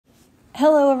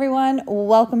Hello everyone,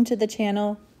 welcome to the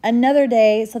channel. Another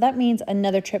day, so that means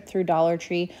another trip through Dollar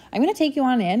Tree. I'm going to take you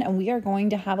on in and we are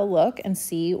going to have a look and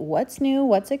see what's new,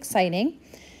 what's exciting.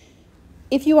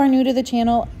 If you are new to the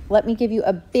channel, let me give you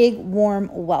a big warm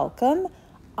welcome.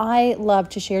 I love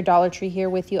to share Dollar Tree here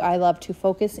with you. I love to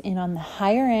focus in on the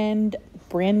higher end,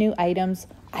 brand new items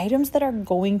that are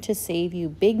going to save you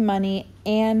big money,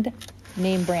 and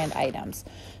name brand items.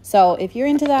 So if you're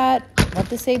into that, love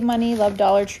to save money, love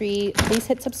Dollar Tree, please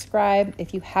hit subscribe.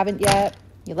 If you haven't yet,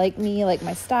 you like me, you like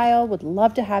my style, would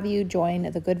love to have you join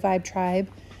the Good Vibe Tribe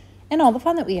and all the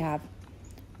fun that we have.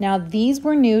 Now, these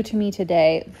were new to me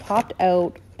today, popped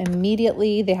out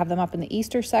immediately. They have them up in the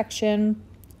Easter section.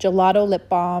 Gelato Lip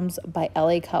Balms by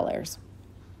LA Colors.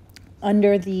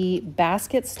 Under the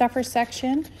basket stuffer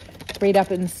section, right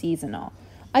up in seasonal.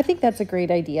 I think that's a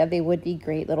great idea. They would be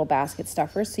great little basket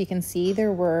stuffers. So you can see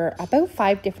there were about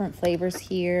 5 different flavors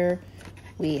here.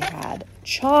 We had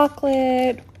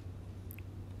chocolate.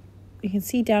 You can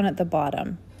see down at the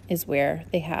bottom is where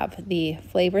they have the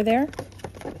flavor there.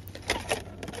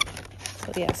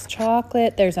 So yes,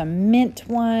 chocolate. There's a mint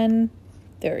one.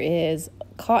 There is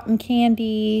cotton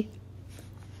candy,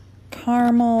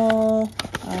 caramel.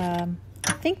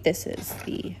 I think this is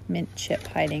the mint chip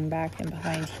hiding back and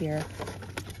behind here.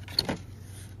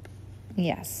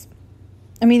 Yes.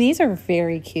 I mean, these are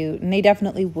very cute, and they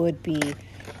definitely would be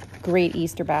great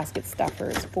Easter basket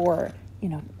stuffers for, you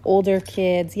know, older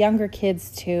kids, younger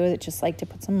kids too, that just like to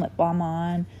put some lip balm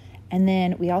on. And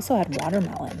then we also had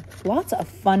watermelon. Lots of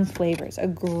fun flavors, a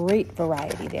great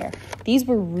variety there. These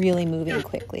were really moving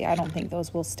quickly. I don't think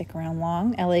those will stick around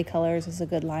long. LA Colors is a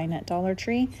good line at Dollar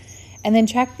Tree. And then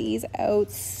check these out,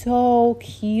 so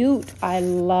cute. I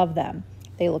love them.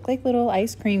 They look like little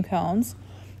ice cream cones.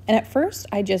 And at first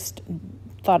I just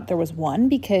thought there was one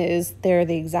because they're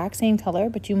the exact same color,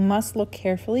 but you must look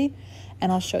carefully,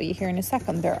 and I'll show you here in a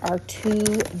second. There are 2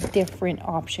 different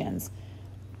options.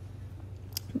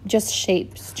 Just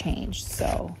shapes changed.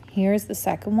 So here's the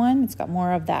second one. It's got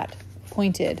more of that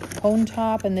pointed cone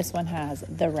top, and this one has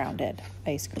the rounded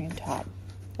ice cream top.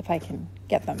 If I can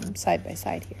get them side by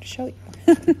side here to show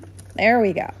you. There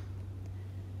we go.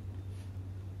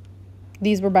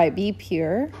 These were by Be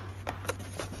Pure.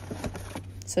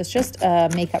 So it's just a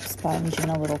makeup sponge in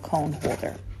a little cone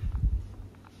holder.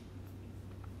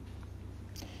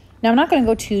 Now, I'm not going to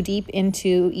go too deep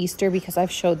into Easter because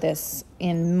I've showed this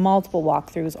in multiple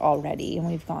walkthroughs already, and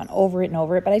we've gone over it and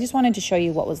over it, but I just wanted to show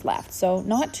you what was left. So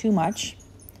not too much.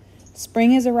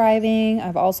 Spring is arriving.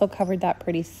 I've also covered that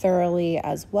pretty thoroughly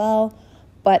as well,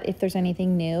 but if there's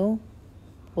anything new,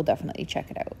 we'll definitely check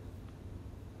it out.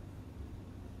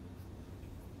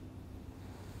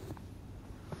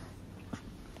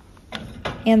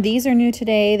 And these are new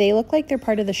today. They look like they're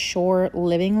part of the Shore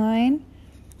Living line.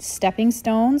 Stepping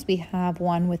stones, we have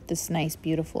one with this nice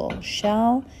beautiful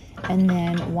shell, and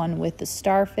then one with the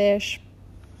starfish.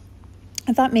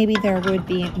 I thought maybe there would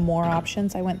be more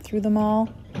options. I went through them all,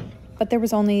 but there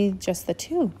was only just the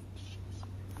 2.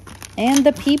 And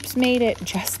the peeps made it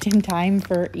just in time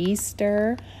for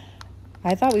Easter.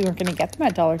 I thought we weren't going to get them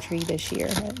at Dollar Tree this year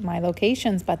at my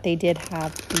locations, but they did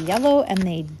have the yellow and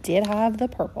they did have the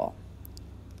purple.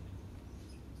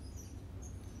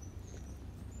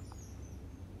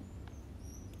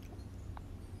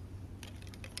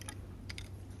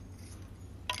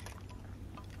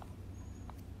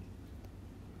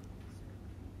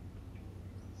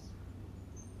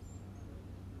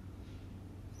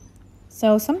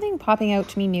 So something popping out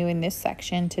to me new in this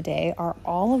section today are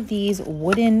all of these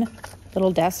wooden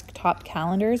little desktop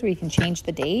calendars where you can change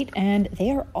the date, and they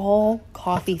are all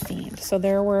coffee themed. So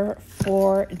there were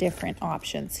 4 different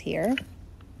options here.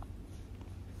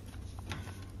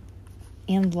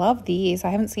 And love these.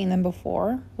 I haven't seen them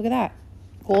before. Look at that.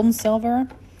 Gold and silver.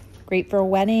 Great for a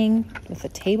wedding with a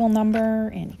table number,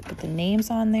 and you can put the names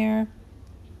on there.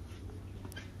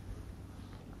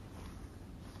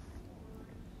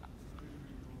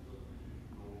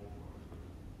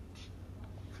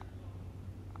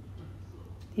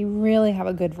 You really have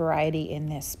a good variety in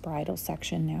this bridal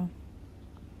section now,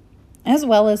 as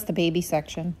well as the baby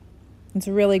section. It's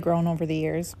really grown over the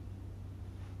years.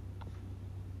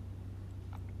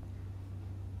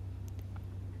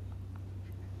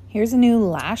 Here's a new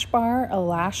lash bar, a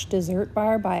lash dessert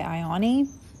bar by Ioni.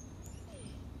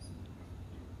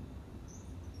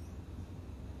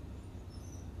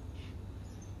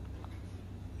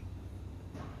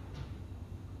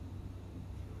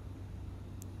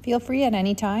 Feel free at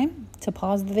any time to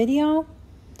pause the video,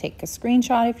 take a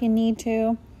screenshot if you need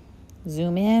to,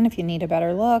 zoom in if you need a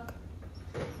better look.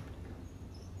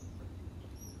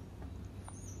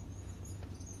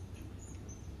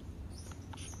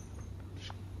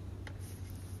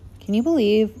 Can you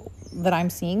believe that I'm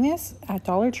seeing this at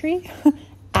Dollar Tree?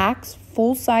 Axe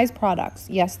full-size products.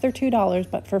 Yes, they're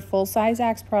 $2, but for full-size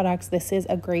Axe products, this is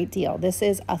a great deal. This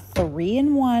is a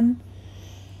 3-in-1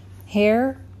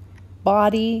 hair,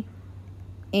 body,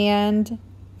 and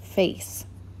face.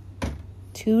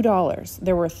 $2.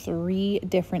 There were 3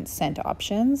 different scent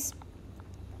options.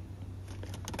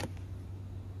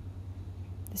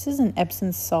 This is an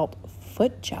Epsom salt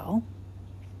foot gel.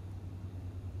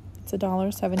 It's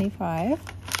 $1.75.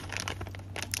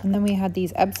 And then we had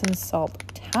these Epsom salt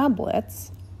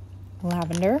tablets,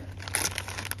 lavender.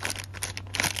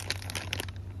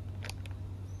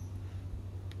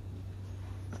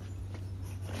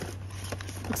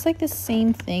 Looks like the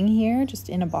same thing here, just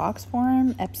in a box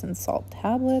form, Epsom salt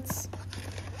tablets.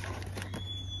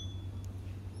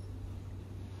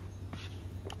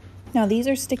 Now these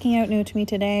are sticking out new to me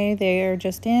today. They are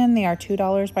just in, they are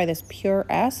 $2 by this Pure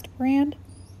Est brand.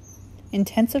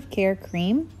 Intensive Care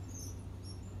Cream.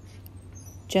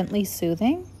 Gently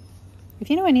Soothing. If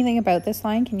you know anything about this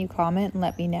line, can you comment and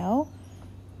let me know?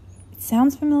 It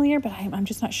sounds familiar, but I'm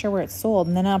just not sure where it's sold.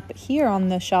 And then up here on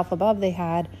the shelf above, they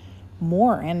had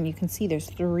more, and you can see there's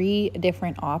 3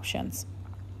 different options.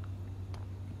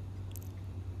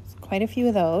 There's quite a few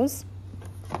of those.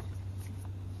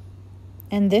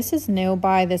 And this is new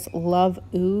by this Love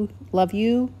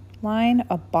You line,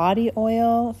 a body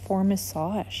oil for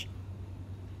massage.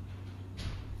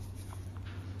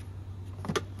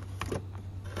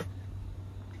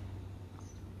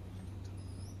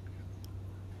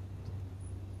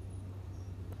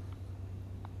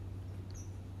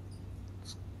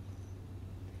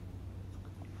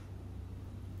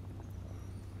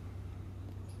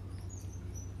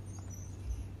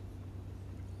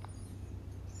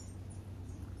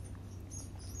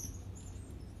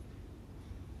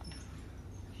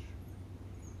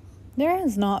 There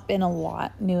has not been a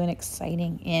lot new and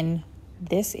exciting in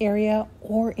this area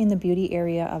or in the beauty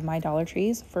area of my Dollar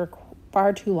Trees for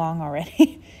far too long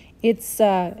already. It's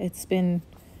been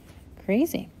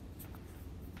crazy.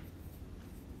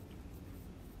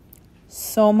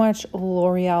 So much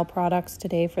L'Oreal products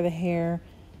today for the hair.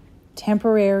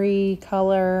 Temporary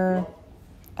color.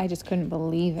 I just couldn't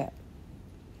believe it.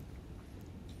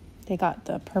 They got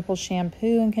the purple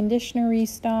shampoo and conditioner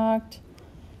restocked.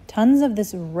 Tons of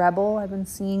this Rebel. I've been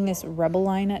seeing this Rebel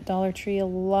line at Dollar Tree a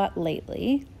lot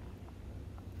lately.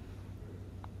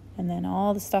 And then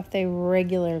all the stuff they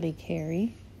regularly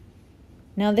carry.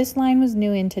 Now this line was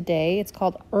new in today. It's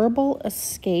called Herbal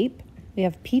Escape. We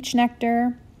have Peach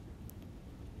Nectar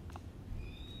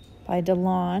by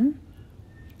Delon.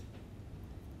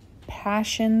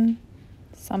 Passion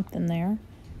something there.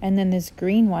 And then this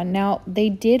green one. Now, they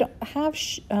did have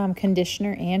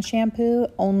conditioner and shampoo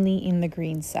only in the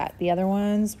green set. The other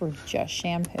ones were just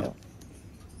shampoo.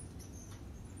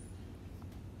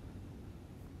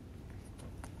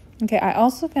 Okay, I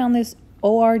also found this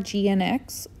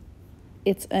ORGNX.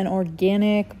 It's an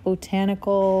organic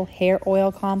botanical hair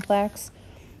oil complex.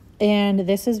 And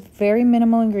this is very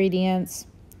minimal ingredients.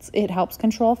 It helps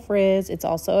control frizz. It's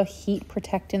also a heat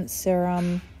protectant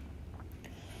serum.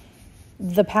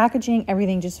 The packaging,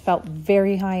 everything just felt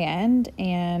very high end,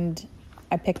 and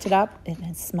I picked it up and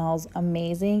it smells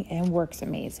amazing and works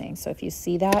amazing. So if you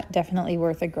see that, definitely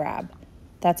worth a grab.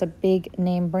 That's a big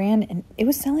name brand, and it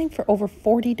was selling for over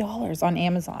 $40 on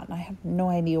Amazon. I have no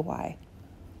idea why.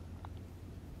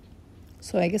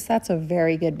 So I guess that's a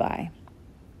very good buy.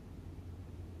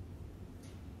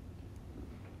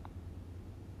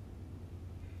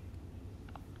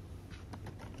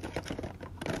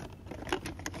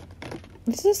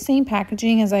 This is the same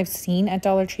packaging as I've seen at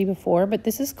Dollar Tree before, but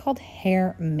this is called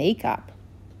hair makeup.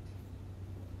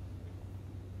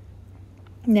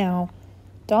 Now,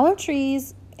 Dollar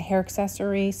Tree's hair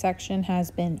accessory section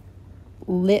has been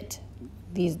lit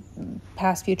these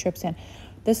past few trips in.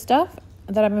 The stuff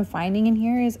that I've been finding in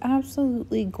here is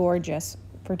absolutely gorgeous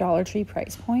for Dollar Tree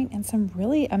price point, and some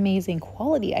really amazing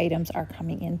quality items are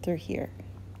coming in through here.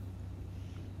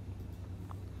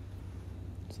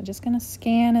 So just going to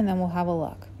scan and then we'll have a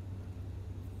look.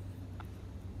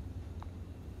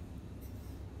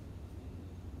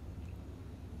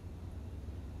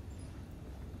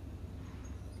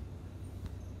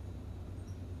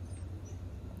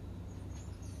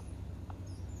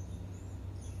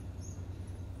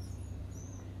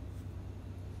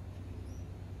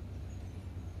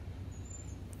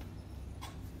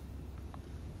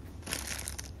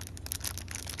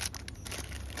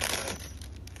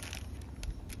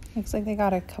 Looks like they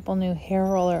got a couple new hair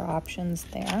roller options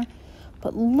there.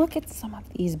 But look at some of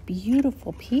these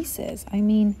beautiful pieces. I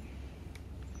mean,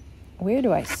 where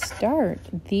do I start?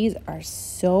 These are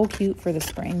so cute for the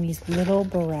spring. These little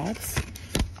barrettes.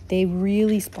 They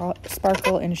really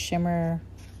sparkle and shimmer.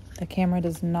 The camera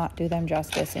does not do them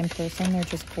justice. In person, they're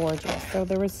just gorgeous. So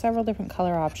there was several different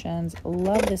color options.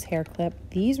 Love this hair clip.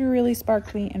 These were really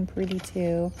sparkly and pretty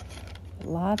too.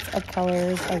 Lots of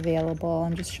colors available.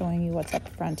 I'm just showing you what's up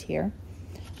front here.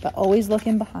 But always look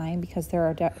in behind because there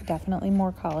are definitely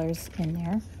more colors in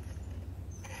there.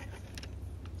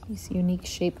 These unique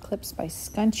shape clips by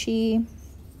Scunchie.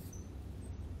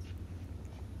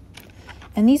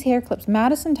 And these hair clips,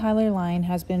 Madison Tyler line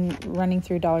has been running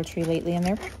through Dollar Tree lately, and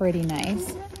they're pretty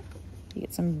nice. You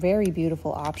get some very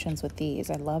beautiful options with these.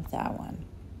 I love that one.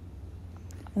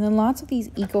 And then lots of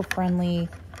these eco-friendly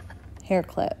hair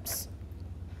clips.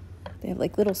 They have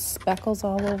like little speckles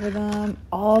all over them,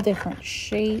 all different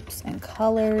shapes and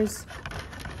colors.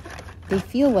 They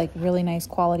feel like really nice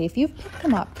quality. If you've picked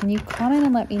them up, can you comment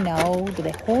and let me know? Do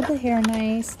they hold the hair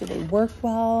nice? Do they work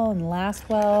well and last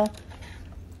well?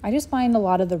 I just find a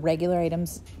lot of the regular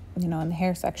items, you know, in the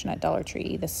hair section at Dollar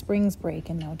Tree, the springs break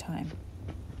in no time.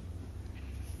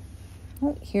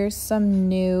 Oh, here's some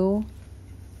new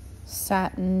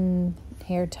satin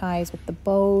hair ties with the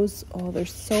bows. Oh, they're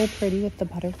so pretty with the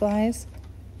butterflies.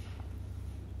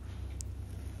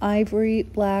 Ivory,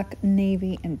 black,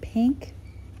 navy, and pink.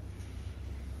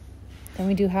 Then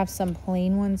we do have some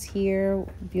plain ones here.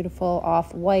 Beautiful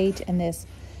off-white and this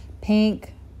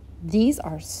pink. These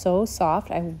are so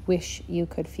soft. I wish you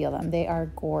could feel them. They are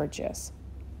gorgeous.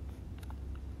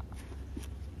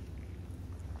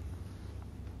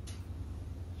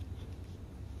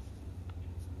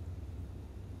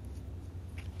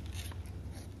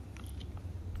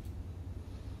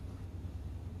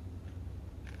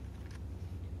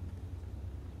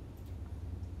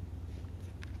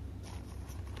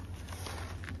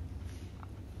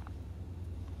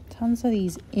 Tons of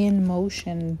these in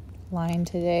motion line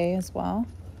today as well.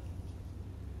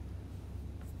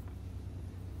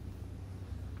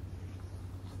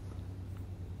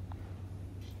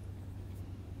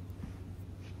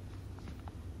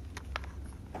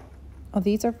 Oh,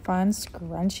 these are fun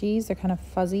scrunchies. They're kind of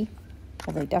fuzzy.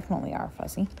 Well, they definitely are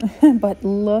fuzzy. But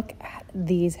look at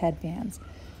these headbands.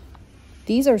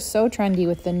 These are so trendy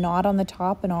with the knot on the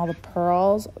top and all the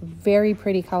pearls. Very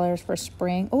pretty colors for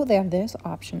spring. Oh, they have this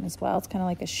option as well. It's kind of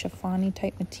like a chiffon-y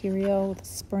type material with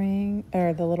spring,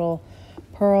 or the little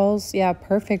pearls. Yeah,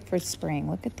 perfect for spring.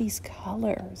 Look at these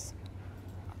colors.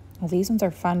 Well, these ones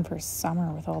are fun for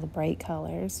summer with all the bright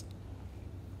colors.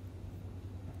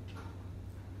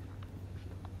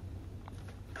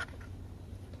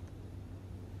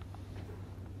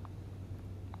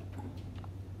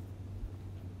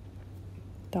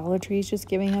 Dollar Tree is just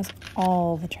giving us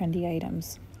all the trendy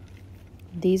items.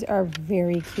 These are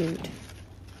very cute.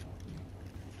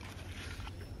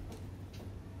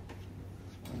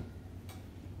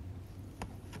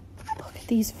 Look at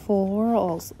these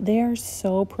florals. They're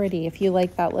so pretty. If you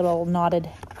like that little knotted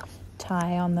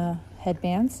tie on the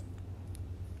headbands.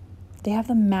 They have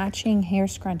the matching hair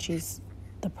scrunchies,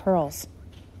 the pearls.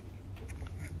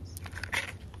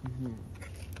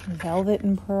 Velvet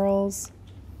and pearls.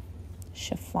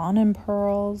 Chiffon and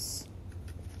pearls.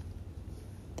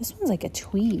 This one's like a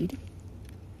tweed.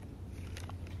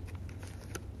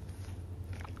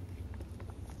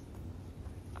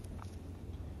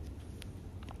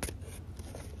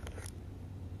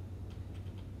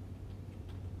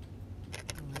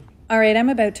 All right, I'm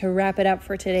about to wrap it up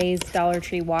for today's Dollar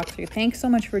Tree walkthrough. Thanks so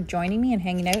much for joining me and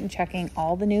hanging out and checking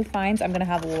all the new finds. I'm going to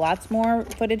have lots more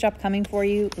footage upcoming for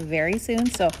you very soon,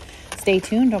 so stay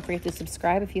tuned. Don't forget to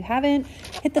subscribe if you haven't.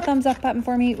 Hit the thumbs up button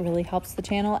for me. It really helps the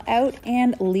channel out.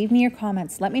 And leave me your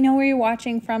comments. Let me know where you're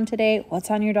watching from today.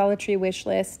 What's on your Dollar Tree wish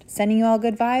list? Sending you all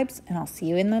good vibes, and I'll see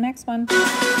you in the next one.